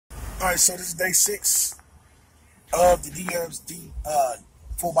Alright, so this is day 6 of the D-Herbs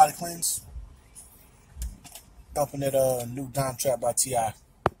full body cleanse. Dumping that new Dime Trap by T.I.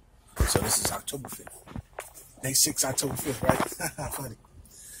 So this is October 5th. Day 6, October 5th, right? Funny.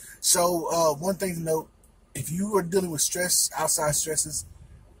 So one thing to note, if you are dealing with stress, outside stresses,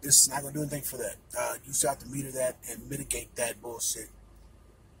 this is not going to do anything for that. You still have to meter that and mitigate that bullshit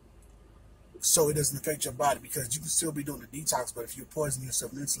so it doesn't affect your body, because you can still be doing the detox, but if you're poisoning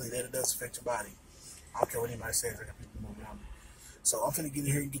yourself mentally, then it does affect your body. I don't care what anybody says. I got people moving around me. So I'm finna get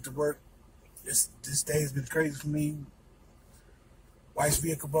in here and get to work. This day has been crazy for me. Wife's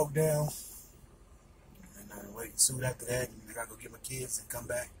vehicle broke down, and I'm waiting soon after that, and I gotta go get my kids and come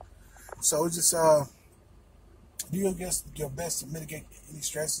back. So it's just do your best to mitigate any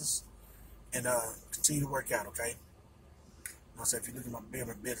stresses and continue to work out, okay? So if you look at my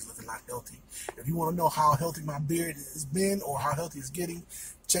beard is looking like healthy. If you want to know how healthy my beard has been or how healthy it's getting,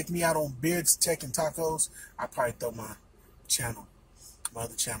 check me out on Beards, Tech, and Tacos. I'll probably throw my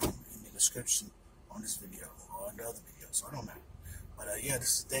other channel in the description on this video or on the other video, so it don't matter. But yeah,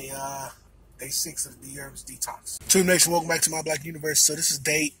 this is day 6 of the D-Herbs Detox. Tube Nation, welcome back to my Black Universe. So this is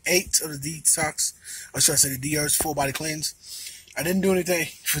day 8 of the detox, or should I say the D-Herbs full body cleanse. I didn't do anything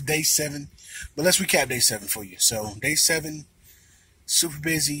for day 7, but let's recap day 7 for you. So day 7, super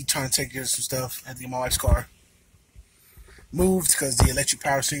busy trying to take care of some stuff. I had to get my wife's car moved because the electric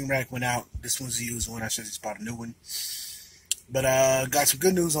power steering rack went out. This one's the used one. I should just bought a new one. But got some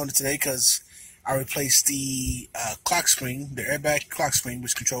good news on it today because I replaced the clock spring, the airbag clock spring,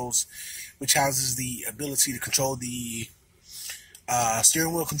 which houses the ability to control the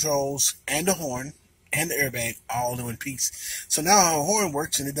steering wheel controls and the horn and the airbag all in one piece. So now our horn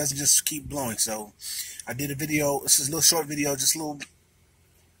works and it doesn't just keep blowing. So I did a video. This is a little short video, just a little,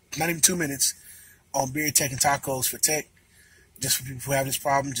 not even 2 minutes, on Beard, Tech, and Tacos for tech. Just for people who have this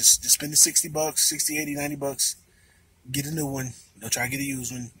problem, just spend the $60, 60, 80, 90 bucks, get a new one. Don't try to get a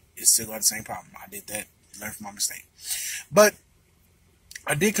used one. It's still got the same problem. I did that, learned from my mistake. But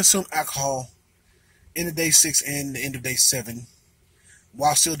I did consume alcohol in the day 6 and the end of day 7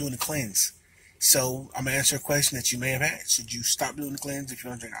 while still doing the cleanse. So I'm going to answer a question that you may have had. Should you stop doing the cleanse if you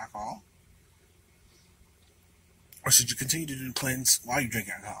don't drink alcohol? Or should you continue to do the cleanse while you drink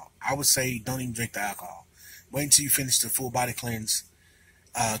alcohol? I would say don't even drink the alcohol. Wait until you finish the full body cleanse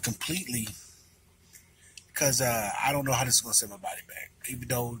completely, because I don't know how this is going to set my body back. Even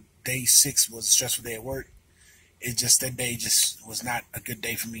though day 6 was a stressful day at work, that day just was not a good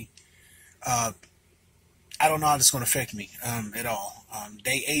day for me. I don't know how this is going to affect me at all.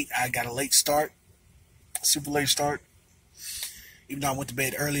 Day 8, I got a late start, super late start. Even though I went to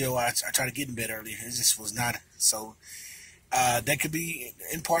bed earlier, I tried to get in bed earlier. It just was not. So that could be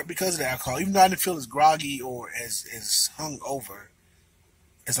in part because of the alcohol. Even though I didn't feel as groggy or as hung over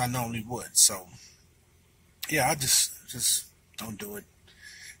as I normally would. So yeah, I just don't do it.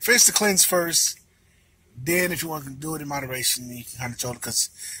 Finish the cleanse first. Then if you want to do it in moderation, you can kind of control it, because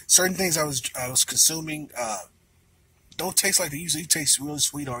certain things I was consuming don't taste like they usually taste. Really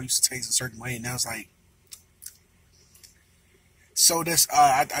sweet, or used to taste a certain way, and now it's like. So that's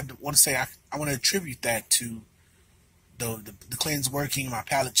I want to say I want to attribute that to the cleanse working, my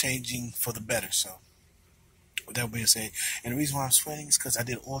palate changing for the better. So with that being said, and the reason why I'm sweating is because I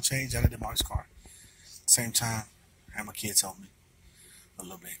did oil change out of the Mark's car. Same time, I had my kids help me a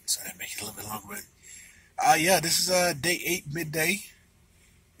little bit, so that make it a little bit longer. But yeah, this is day 8 midday,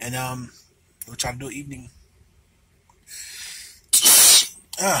 and we'll try to do evening.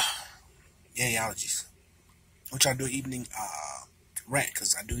 Yeah, allergies. We'll try to do evening rant,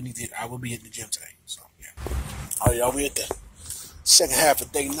 because I will be at the gym today. So yeah. Oh y'all, we at the second half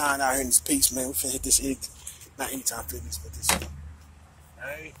of day 9 out here in this piece, man. We finna hit this not anytime fitness, but this.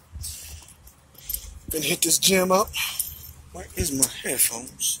 Alright. Finna hit this gym up. Where is my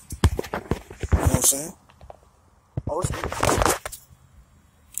headphones? You know what I'm saying? Oh, it's good.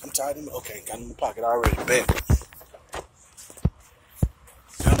 I'm tired of them. Okay, got them in my pocket already. Bad.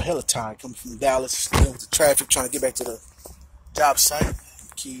 I'm hella tired coming from Dallas, dealing with the traffic, trying to get back to the job site.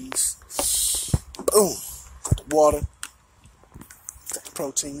 Keys. Boom. Got the water. Got the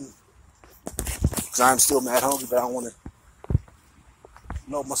protein. Because I'm still mad hungry, but I don't want to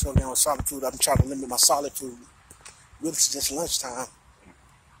load myself down with solid food. I've been trying to limit my solid food. Really, it's just lunchtime.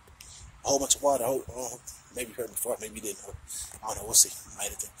 A whole bunch of water. Maybe you heard me before, maybe you didn't. I don't know. We'll see.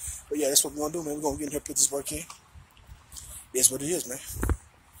 But yeah, that's what we're going to do, man. We're going to get in here, put this work in. It's what it is, man.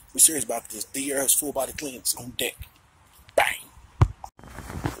 We're serious about this. D-Herbs full body cleanse on deck. Bang.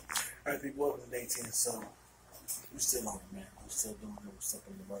 Alright, people, welcome to day 10. So, we're still on it, man. I'm still doing stuff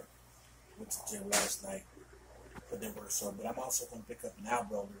in the work. Went to the gym last night. But then work so. But I'm also going to pick up an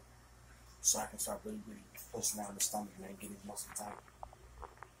outroller so I can start really pushing down the stomach, man, get his muscle tight.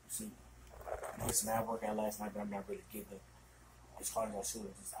 You see, I did some ab workout last night, but I'm not really getting it as hard as I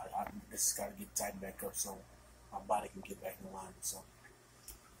should. I just got to get tightened back up so my body can get back in line. So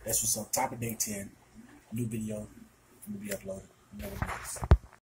that's what's up. Top of day 10. New video going to be uploaded. You know what it is.